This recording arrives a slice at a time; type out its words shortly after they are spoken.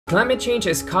Climate change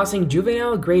is causing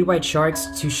juvenile great white sharks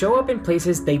to show up in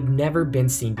places they've never been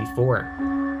seen before.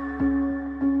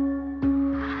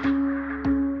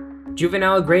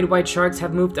 Juvenile great white sharks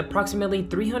have moved approximately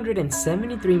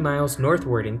 373 miles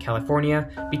northward in California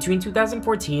between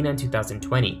 2014 and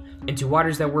 2020, into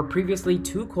waters that were previously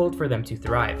too cold for them to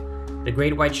thrive. The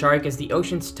great white shark is the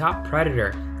ocean's top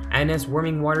predator, and as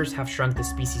warming waters have shrunk the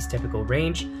species' typical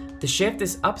range, the shift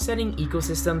is upsetting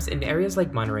ecosystems in areas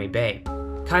like Monterey Bay.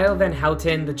 Kyle Van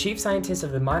Houten, the chief scientist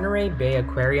of the Monterey Bay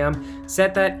Aquarium,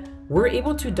 said that we're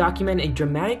able to document a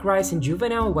dramatic rise in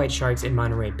juvenile white sharks in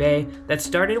Monterey Bay that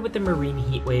started with the marine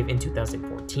heatwave in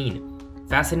 2014.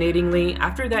 Fascinatingly,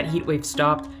 after that heatwave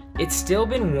stopped, it's still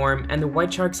been warm and the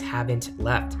white sharks haven't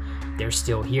left. They're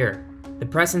still here. The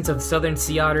presence of southern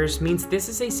sea otters means this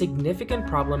is a significant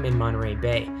problem in Monterey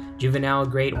Bay. Juvenile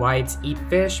great whites eat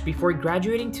fish before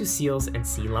graduating to seals and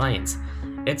sea lions.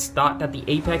 It's thought that the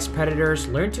apex predators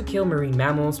learn to kill marine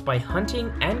mammals by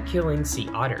hunting and killing sea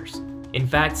otters. In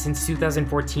fact, since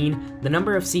 2014, the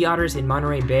number of sea otters in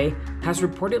Monterey Bay has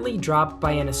reportedly dropped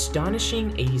by an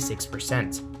astonishing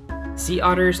 86%. Sea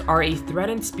otters are a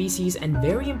threatened species and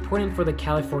very important for the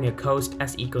California coast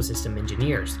as ecosystem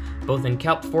engineers, both in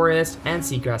kelp forests and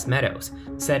seagrass meadows,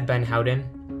 said Van Houten.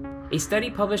 A study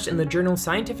published in the journal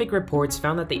Scientific Reports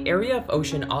found that the area of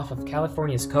ocean off of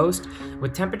California's coast,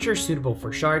 with temperatures suitable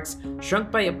for sharks, shrunk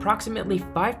by approximately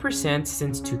 5%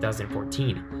 since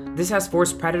 2014. This has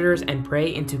forced predators and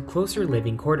prey into closer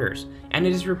living quarters, and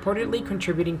it is reportedly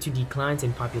contributing to declines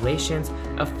in populations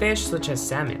of fish such as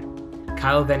salmon.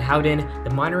 Kyle Van Houten, the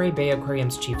Monterey Bay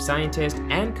Aquarium's chief scientist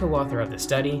and co-author of the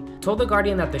study, told The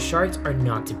Guardian that the sharks are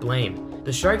not to blame.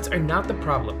 The sharks are not the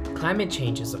problem, climate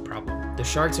change is the problem. The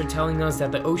sharks are telling us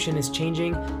that the ocean is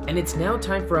changing, and it's now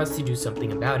time for us to do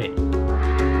something about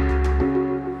it.